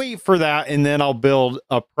to wait for that, and then I'll build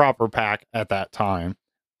a proper pack at that time.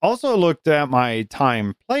 Also looked at my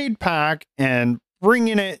time played pack and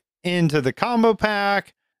bringing it into the combo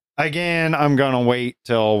pack. Again, I'm going to wait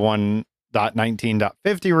till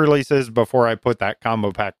 1.19.50 releases before I put that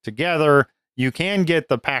combo pack together. You can get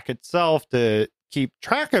the pack itself to keep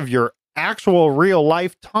track of your actual real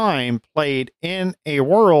life time played in a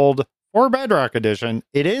world for Bedrock Edition.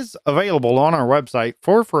 It is available on our website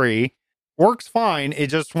for free. Works fine. It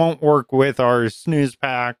just won't work with our snooze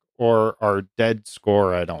pack or our dead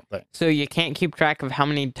score, I don't think. So you can't keep track of how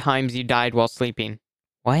many times you died while sleeping.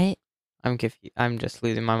 What? I'm confused. I'm just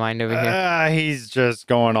losing my mind over here. He's just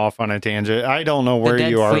going off on a tangent. I don't know where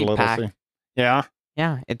dead you are, sleep Little pack. C. Yeah.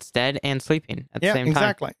 Yeah, it's dead and sleeping at the same time.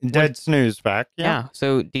 Exactly. Dead snooze pack. Yeah.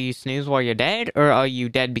 So do you snooze while you're dead, or are you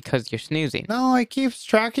dead because you're snoozing? No, it keeps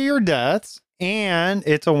track of your deaths, and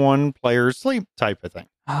it's a one-player sleep type of thing.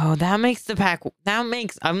 Oh, that makes the pack.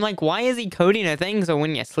 I'm like, why is he coding a thing so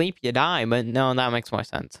when you sleep you die? But no, that makes more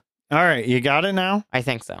sense. All right, you got it now? I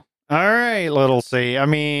think so. All right, Little C. I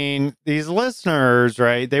mean, these listeners,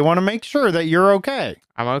 right? They want to make sure that you're okay.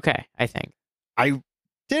 I'm okay, I think. I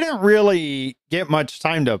didn't really get much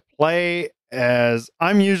time to play, as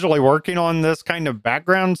I'm usually working on this kind of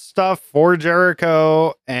background stuff for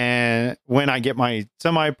Jericho, and when I get my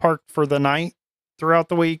semi parked for the night throughout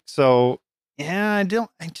the week. So yeah,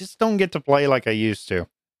 I just don't get to play like I used to.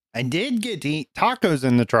 I did get to eat tacos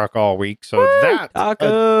in the truck all week, so that's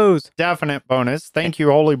tacos. a definite bonus. Thank you,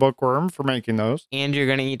 Holy Bookworm, for making those. And you're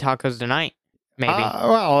gonna eat tacos tonight, maybe.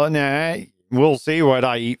 Well, nah, we'll see what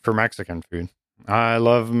I eat for Mexican food. I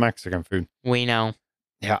love Mexican food. We know.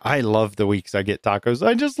 Yeah, I love the weeks I get tacos.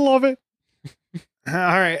 I just love it. All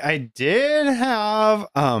right, I did have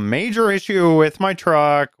a major issue with my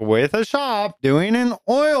truck with a shop doing an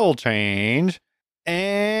oil change.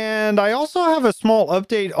 And I also have a small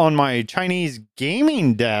update on my Chinese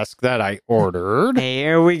gaming desk that I ordered.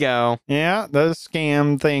 Here we go. Yeah, the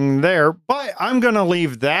scam thing there. But I'm going to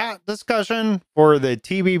leave that discussion for the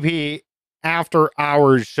TBP after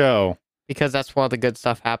hours show. Because that's where all the good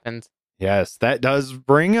stuff happens. Yes, that does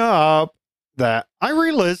bring up that I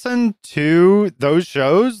re-listened to those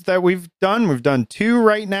shows that we've done. We've done 2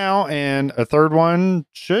 right now, and a third one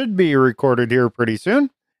should be recorded here pretty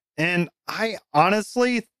soon. And I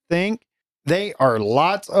honestly think they are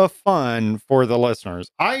lots of fun for the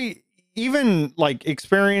listeners. I even like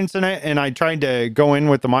experiencing it, and I tried to go in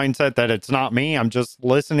with the mindset that it's not me. I'm just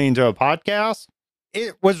listening to a podcast.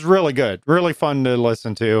 It was really good, really fun to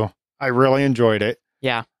listen to. I really enjoyed it.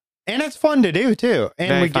 Yeah. And it's fun to do too. And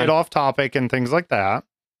Very we fun. get off topic and things like that.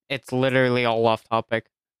 It's literally all off topic.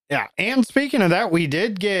 Yeah. And speaking of that, we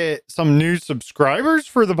did get some new subscribers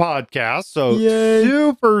for the podcast. So Yay.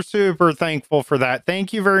 super, super thankful for that.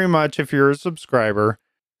 Thank you very much if you're a subscriber.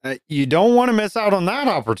 You don't want to miss out on that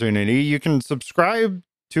opportunity. You can subscribe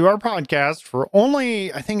to our podcast for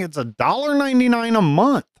only, I think it's $1.99 a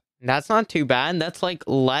month. That's not too bad. That's like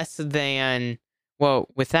less than, well,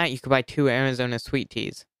 with that, you could buy 2 Arizona sweet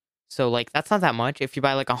teas. So like, that's not that much. If you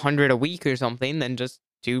buy like 100 a week or something, then just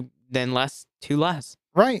 2 less.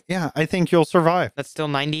 Right. Yeah. I think you'll survive. That's still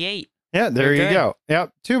 98. Yeah. There You're you good. go.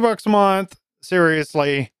 Yep. $2 a month.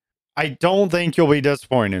 Seriously. I don't think you'll be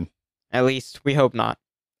disappointed. At least we hope not.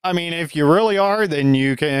 I mean, if you really are, then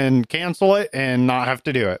you can cancel it and not have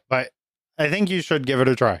to do it. But I think you should give it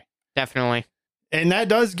a try. Definitely. And that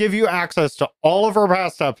does give you access to all of our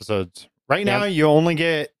past episodes. Right now, you only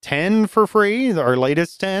get 10 for free, our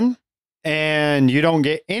latest 10, and you don't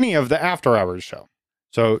get any of the After Hours show.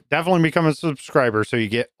 So definitely become a subscriber so you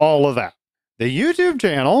get all of that. The YouTube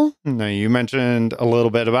channel, now you mentioned a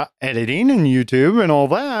little bit about editing and YouTube and all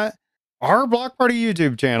that. Our Block Party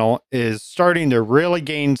YouTube channel is starting to really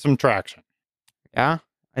gain some traction. Yeah.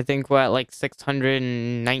 I think we're at like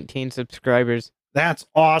 619 subscribers. That's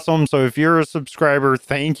awesome. So if you're a subscriber,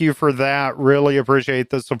 thank you for that. Really appreciate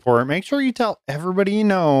the support. Make sure you tell everybody you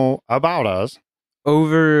know about us.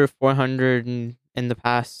 Over 400 in the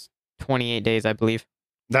past 28 days, I believe.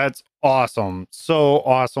 That's awesome. So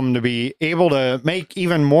awesome to be able to make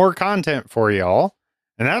even more content for y'all.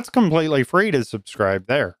 And that's completely free to subscribe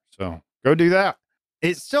there. So go do that.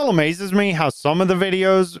 It still amazes me how some of the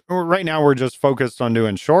videos, right now we're just focused on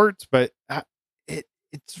doing shorts, but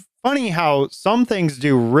it's funny how some things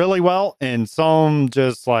do really well and some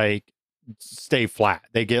just like stay flat.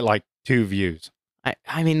 They get like 2 views.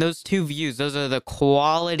 I mean, those 2 views, those are the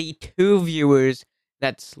quality 2 viewers.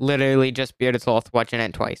 That's literally just Bearded Sloth watching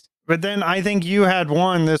it twice. But then I think you had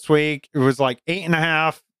one this week. It was like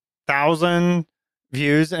 8,500 100,000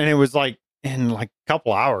 views, and it was like in like a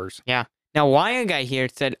couple hours. Yeah. Now, Wire Guy here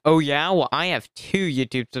said, oh, yeah? Well, I have 2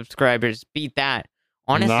 YouTube subscribers. Beat that.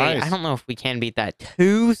 Honestly, Nice. I don't know if we can beat that.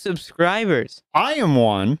 2 subscribers. I am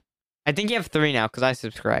one. I think you have 3 now because I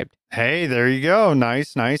subscribed. Hey, there you go.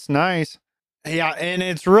 Nice. Yeah, and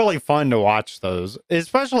it's really fun to watch those,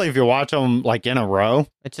 especially if you watch them like in a row.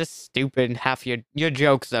 It's just stupid, half your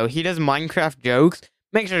jokes, though. He does Minecraft jokes.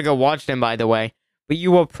 Make sure to go watch them, by the way. But you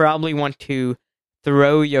will probably want to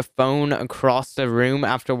throw your phone across the room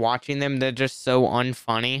after watching them. They're just so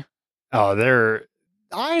unfunny. Oh,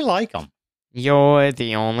 I like them. You're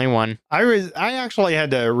the only one. I actually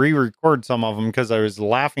had to re-record some of them because I was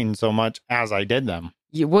laughing so much as I did them.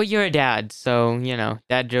 Well, you're a dad, so,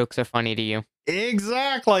 dad jokes are funny to you.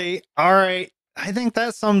 Exactly. All right. I think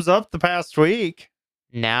that sums up the past week.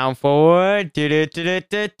 Now for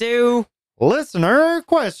Listener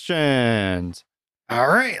questions. All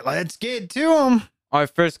right, let's get to them. Our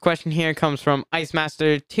first question here comes from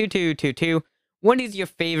Icemaster2222. What is your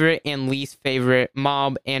favorite and least favorite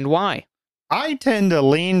mob and why? I tend to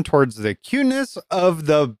lean towards the cuteness of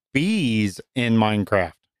the bees in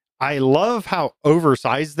Minecraft. I love how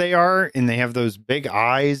oversized they are, and they have those big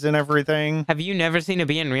eyes and everything. Have you never seen a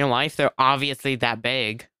bee in real life? They're obviously that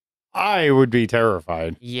big. I would be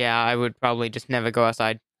terrified. Yeah, I would probably just never go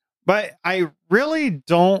outside. But I really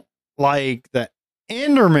don't like the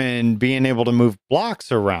Endermen being able to move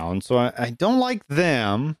blocks around, so I don't like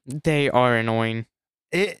them. They are annoying.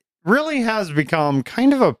 It really has become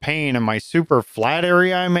kind of a pain in my super flat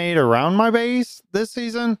area I made around my base this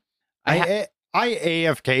season. I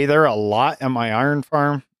AFK there a lot at my iron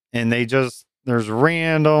farm, and there's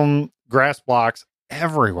random grass blocks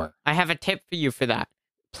everywhere. I have a tip for you for that.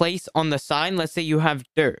 Place on the side, let's say you have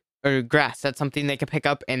dirt or grass. That's something they can pick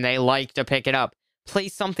up, and they like to pick it up.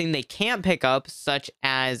 Place something they can't pick up, such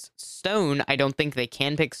as stone. I don't think they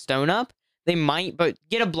can pick stone up. They might, but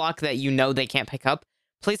get a block that they can't pick up.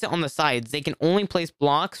 Place it on the sides. They can only place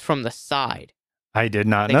blocks from the side. I did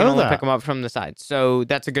not They know can only that. pick them up from the side. So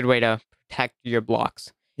that's a good way to protect your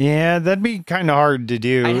blocks. Yeah, that'd be kind of hard to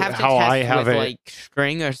do. I'd have to how test I have with it. like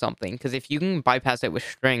string or something, because if you can bypass it with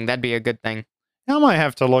string, that'd be a good thing. I might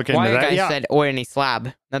have to look into Wire that. Guy Yeah. said, or any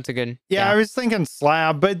slab. That's a good. Yeah, I was thinking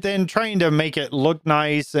slab, but then trying to make it look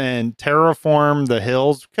nice and terraform the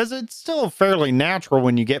hills, because it's still fairly natural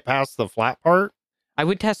when you get past the flat part. I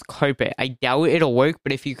would test carpet. I doubt it'll work,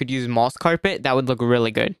 but if you could use moss carpet, that would look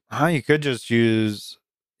really good. You could just use,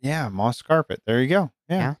 moss carpet. There you go.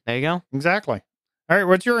 Yeah, There you go. exactly. All right,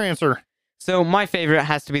 what's your answer? So my favorite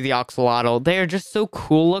has to be the Axolotl. They are just so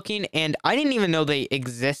cool looking, and I didn't even know they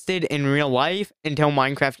existed in real life until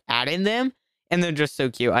Minecraft added them, and they're just so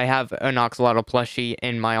cute. I have an Axolotl plushie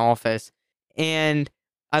in my office, and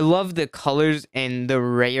I love the colors and the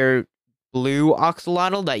rare blue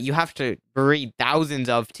Axolotl that you have to breed thousands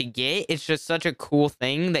of to get. It's just such a cool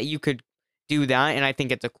thing that you could do that, and I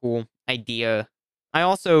think it's a cool idea.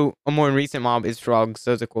 A more recent mob is frogs.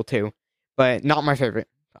 Those are cool too, but not my favorite.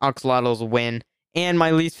 Axolotls win. And my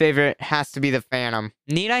least favorite has to be the Phantom.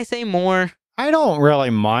 Need I say more? I don't really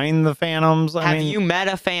mind the phantoms. Have you met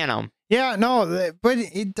a Phantom? Yeah, no, but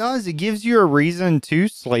it does. It gives you a reason to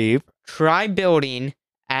sleep. Try building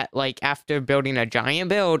after building a giant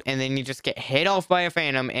build, and then you just get hit off by a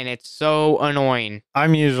Phantom, and it's so annoying.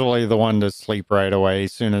 I'm usually the one to sleep right away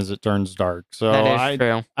as soon as it turns dark. So That is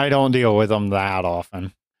true. I don't deal with them that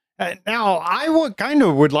often. Now, I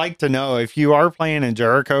would like to know if you are playing in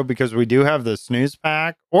Jericho, because we do have the snooze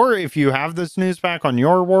pack, or if you have the snooze pack on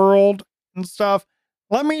your world and stuff.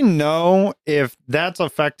 Let me know if that's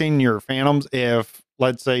affecting your phantoms. If,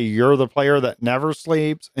 let's say, you're the player that never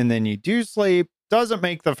sleeps and then you do sleep, does it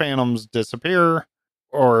make the phantoms disappear,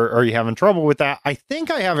 or are you having trouble with that? I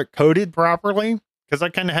think I have it coded properly, because I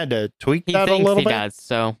kind of had to tweak He that a thinks little he bit. does,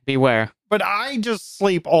 so beware. But I just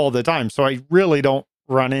sleep all the time, so I really don't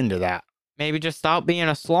run into that. Maybe just stop being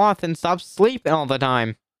a sloth and stop sleeping all the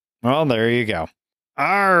time. Well, there you go.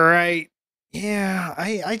 All right. Yeah,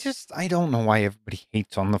 I don't know why everybody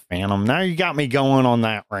hates on the Phantom. Now you got me going on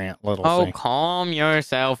that rant, little Oh, thing. calm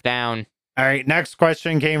yourself down. All right, next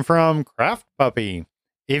question came from Craft Puppy.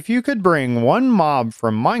 If you could bring one mob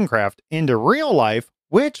from Minecraft into real life,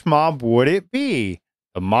 which mob would it be?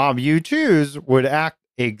 The mob you choose would act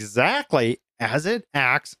exactly as it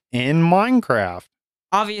acts in Minecraft.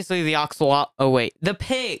 Obviously, the ocelot. Oh, wait. The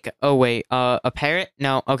pig. Oh, wait. A parrot?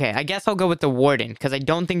 No. Okay, I guess I'll go with the warden, because I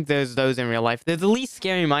don't think there's those in real life. They're the least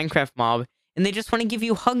scary Minecraft mob, and they just want to give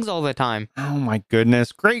you hugs all the time. Oh my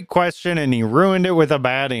goodness. Great question, and he ruined it with a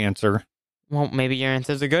bad answer. Well, maybe your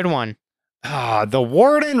answer's a good one. The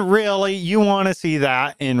warden, really? You want to see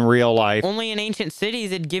that in real life? Only in ancient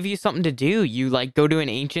cities, it'd give you something to do. You like go to an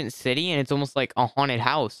ancient city and it's almost like a haunted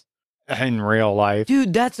house. In real life.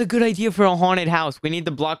 Dude, that's a good idea for a haunted house. We need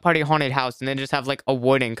the Block Party haunted house and then just have like a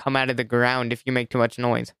warden come out of the ground if you make too much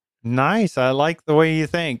noise. Nice. I like the way you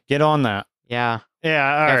think. Get on that. Yeah.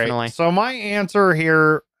 Yeah, all Definitely. right. So my answer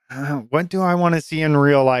here, what do I want to see in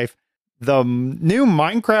real life? The new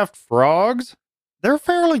Minecraft frogs, they're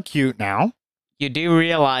fairly cute now. You do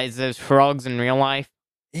realize there's frogs in real life?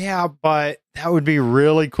 Yeah, but that would be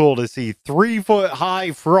really cool to see 3-foot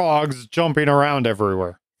high frogs jumping around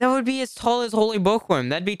everywhere. That would be as tall as Holy Bookworm.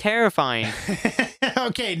 That'd be terrifying.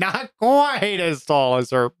 Okay, not quite as tall as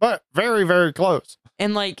her, but very, very close.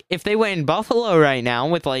 And like, if they went in Buffalo right now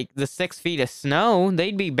with like the 6 feet of snow,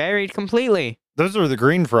 they'd be buried completely. Those are the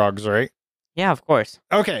green frogs, right? Yeah, of course.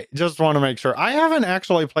 Okay, just want to make sure. I haven't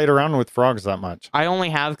actually played around with frogs that much. I only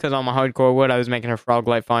have because I'm a hardcore wood. I was making a frog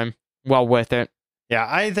light farm. Well worth it. Yeah,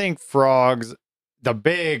 I think frogs, the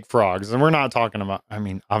big frogs, and we're not talking about, I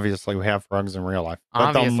mean, obviously we have frogs in real life, but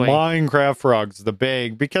Obviously. the Minecraft frogs, the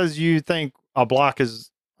big, because you think a block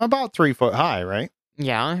is about 3 foot high, right?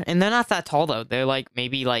 Yeah, and they're not that tall though. They're like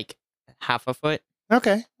maybe like half a foot.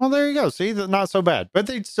 Okay, well, there you go. See, not so bad, but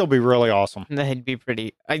they'd still be really awesome. They'd be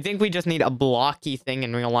pretty. I think we just need a blocky thing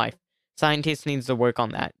in real life. Scientists needs to work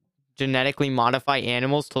on that. Genetically modify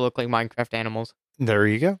animals to look like Minecraft animals. There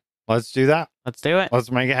you go. Let's do that. Let's do it. Let's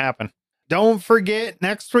make it happen. Don't forget,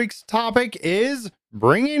 next week's topic is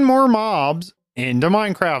bringing more mobs into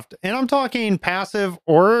Minecraft. And I'm talking passive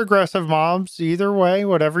or aggressive mobs, either way,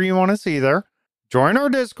 whatever you want to see there. Join our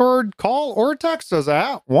Discord, call or text us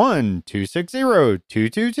at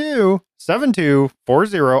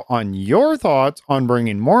 1-260-222-7240 on your thoughts on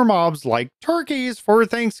bringing more mobs like turkeys for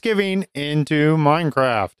Thanksgiving into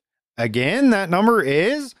Minecraft. Again, that number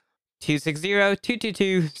is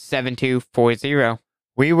 260-222-7240.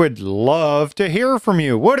 We would love to hear from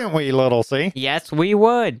you, wouldn't we, Little C? Yes, we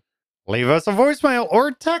would. Leave us a voicemail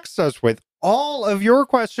or text us with all of your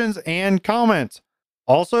questions and comments.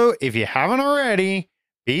 Also, if you haven't already,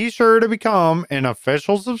 be sure to become an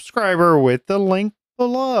official subscriber with the link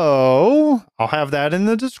below. I'll have that in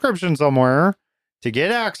the description somewhere to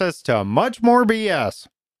get access to much more BS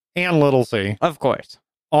and Little C Of course.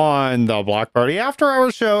 on the Block Party After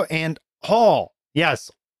Hours show, and all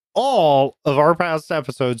of our past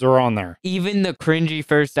episodes are on there. Even the cringy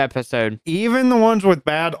first episode. Even the ones with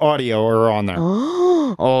bad audio are on there.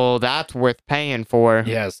 Oh, that's worth paying for.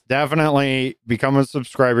 Yes, definitely become a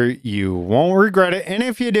subscriber. You won't regret it. And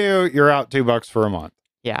if you do, you're out $2 for a month.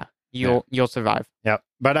 Yeah, you'll survive. Yep.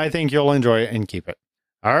 But I think you'll enjoy it and keep it.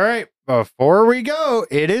 All right. Before we go,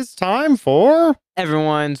 it is time for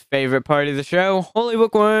Everyone's favorite part of the show, Holy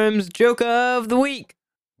Bookworm's Joke of the Week.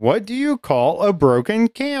 what do you call a broken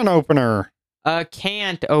can opener? A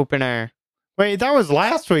can't opener. Wait, that was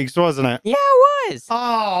last week's, wasn't it? Yeah, it was.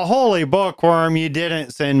 Oh, Holy Bookworm, you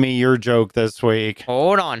didn't send me your joke this week.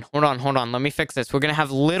 Hold on. Let me fix this. We're going to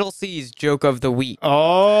have Little C's Joke of the Week.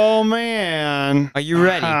 Oh, man. Are you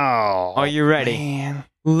ready? Oh, Are you ready? man.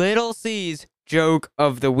 Little C's Joke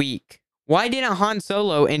of the Week. Why didn't Han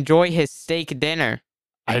Solo enjoy his steak dinner?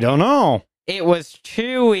 I don't know. It was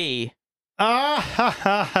chewy. All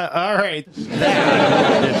right.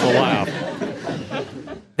 It's a laugh.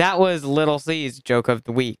 That was Little C's Joke of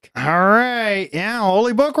the Week. All right. Yeah,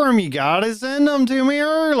 Holy Bookworm, you gotta send them to me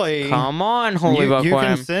early. Come on, Holy you Bookworm.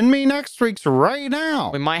 can send me next week's right now.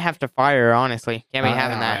 We might have to fire her, honestly. Can't be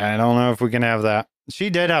having that. I don't know if we can have that. She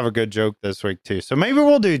did have a good joke this week, too. So maybe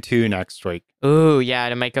we'll do 2 next week. Ooh, yeah,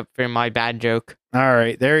 to make up for my bad joke. All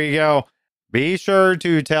right. There you go. Be sure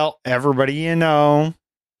to tell everybody you know,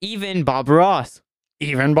 Even Bob Ross.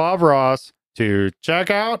 even Bob Ross, to check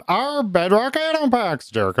out our Bedrock add-on packs,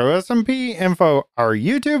 Jericho SMP info, our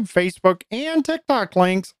YouTube, Facebook, and TikTok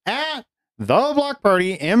links at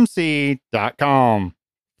theblockpartymc.com.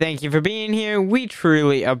 Thank you for being here. We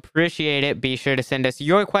truly appreciate it. Be sure to send us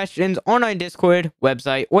your questions on our Discord,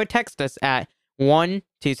 website, or text us at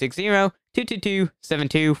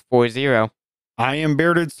 1-260-222-7240. I am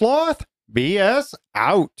Bearded Sloth. BS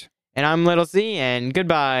out. And I'm Little C, and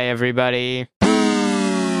goodbye, everybody.